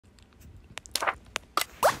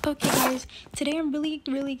Okay guys, today I'm really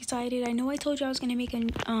excited. I know I told you I was gonna make 2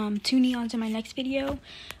 neons in my next video,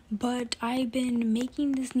 but I've been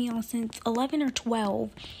making this neon since 11 or 12.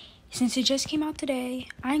 Since it just came out today,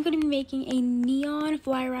 I'm gonna be making a neon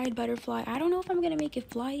fly ride butterfly. I don't know if I'm gonna make it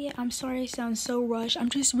fly yet. I'm sorry I sound so rushed. I'm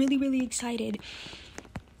just really excited.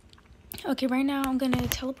 Okay, right now I'm gonna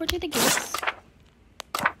teleport to the gates.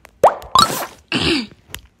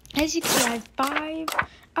 As you can see, I have 5.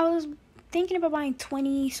 I was thinking about buying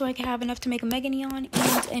 20 so I could have enough to make a mega neon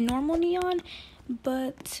and a normal neon,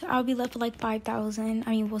 but I'll be left with like 5,000.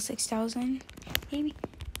 6,000 maybe.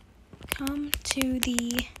 Come to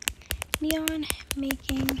the neon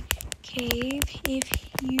making cave if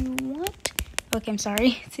you want. Okay, I'm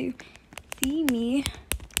sorry. To see me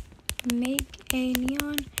make a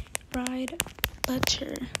neon ride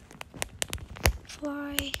butterfly.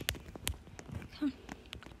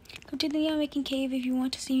 Come to the neon making cave if you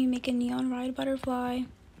want to see me make a neon ride butterfly.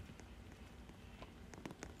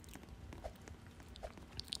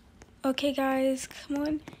 Okay guys, come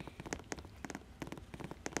on.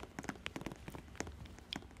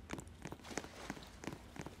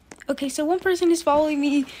 Okay, so one person is following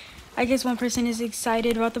me. I guess one person is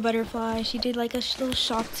excited about the butterfly. She did like a little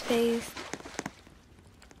shocked face.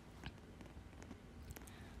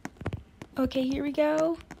 Okay, here we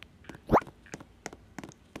go.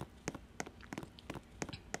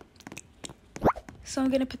 So I'm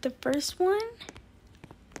gonna put the first one.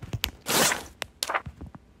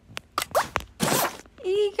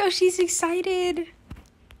 Here you go, she's excited.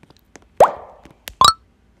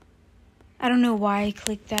 I don't know why I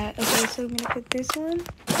clicked that. Okay, so I'm gonna put this one.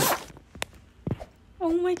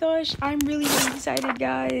 Oh my gosh, I'm really excited,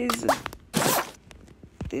 guys.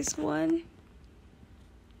 This one.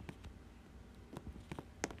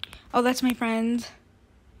 Oh, that's my friend.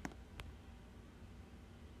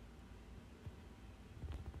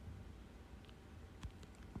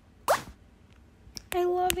 I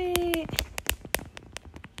love it.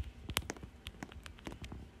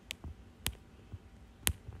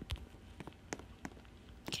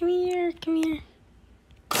 Come here, come here.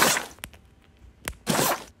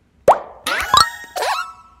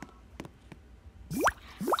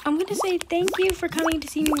 I'm gonna say thank you for coming to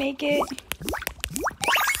see me make it.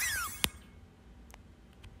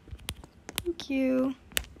 Thank you.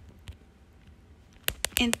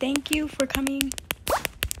 And thank you for coming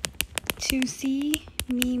to see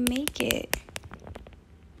me make it.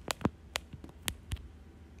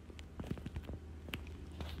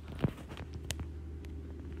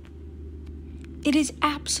 It is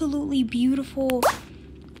absolutely beautiful.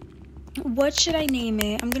 What should I name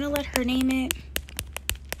it? I'm gonna let her name it.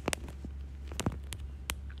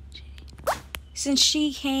 Since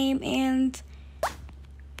she came and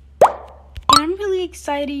I'm really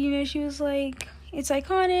excited, you know, she was like, it's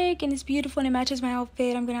iconic and it's beautiful and it matches my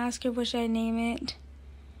outfit. I'm gonna ask her what should I name it.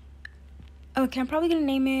 Okay, I'm probably gonna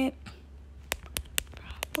name it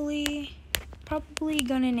probably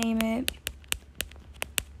gonna name it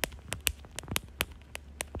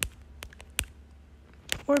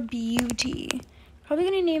or Beauty. Probably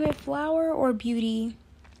gonna name it Flower or Beauty.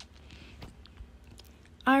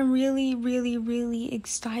 I'm really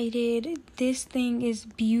excited. This thing is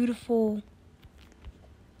beautiful.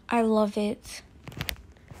 I love it.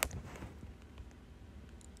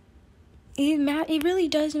 It really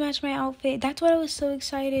does match my outfit. That's why I was so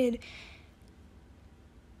excited.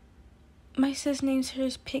 My sis names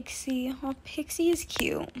hers Pixie. Oh, Pixie is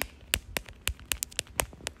cute.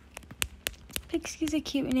 Pixie's a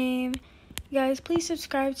cute name. Guys, please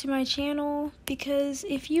subscribe to my channel because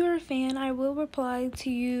if you're a fan, I will reply to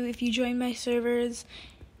you if you join my servers.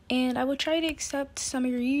 And I will try to accept some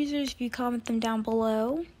of your users if you comment them down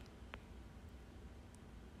below.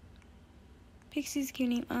 Pixie's a cute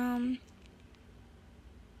name.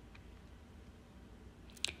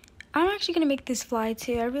 I'm actually gonna make this fly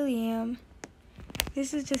too. I really am.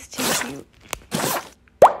 This is just too cute.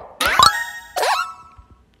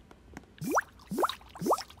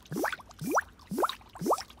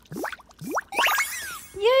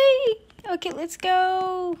 Yay! Okay, let's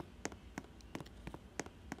go.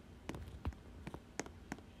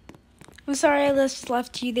 I'm sorry I just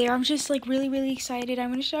left you there. I'm just like really excited. I'm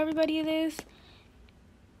gonna show everybody this.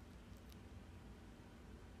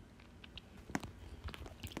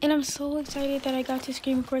 And I'm so excited that I got to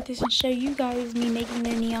screen record this and show you guys me making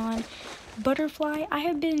the neon butterfly. I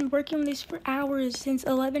have been working on this for hours, since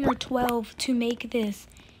 11 or 12, to make this.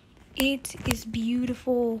 It is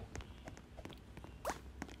beautiful.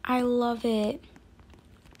 I love it.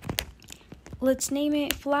 Let's name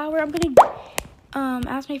it Flower.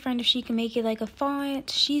 asked my friend if she can make it like a font.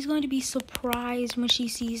 She's going to be surprised when she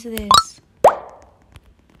sees this.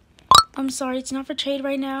 I'm sorry, it's not for trade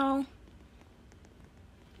right now.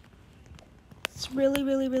 It's really,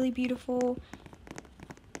 really, really beautiful.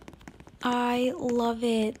 I love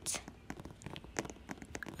it.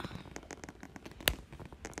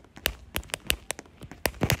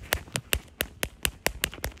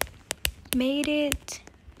 Made it.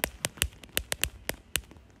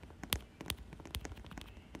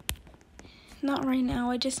 Not right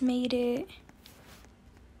now, I just made it.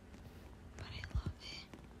 But I love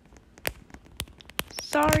it.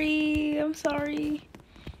 Sorry, I'm sorry.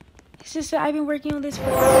 It's just that I've been working on this for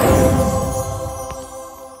hours.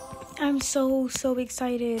 I'm so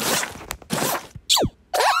excited.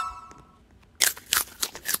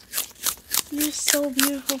 You're so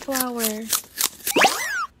beautiful, flower.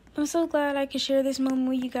 I'm so glad I could share this moment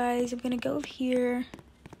with you guys. I'm gonna go here.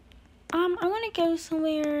 I want to go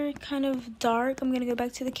somewhere kind of dark. I'm gonna go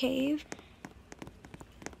back to the cave.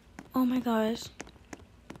 Oh my gosh.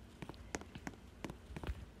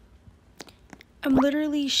 I'm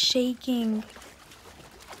literally shaking.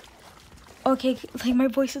 Okay, like my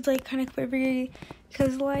voice is like kind of quivery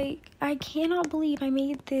because like I cannot believe I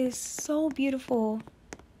made this so beautiful.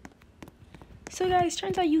 So guys,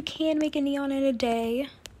 turns out you can make a neon in a day,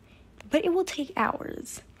 but it will take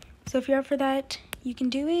hours. So if you're up for that, you can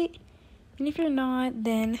do it. And if you're not,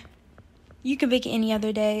 then you can make it any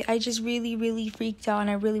other day. I just really freaked out and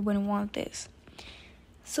I really wouldn't want this.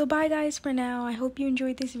 So bye guys for now. I hope you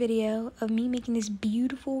enjoyed this video of me making this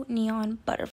beautiful neon butterfly.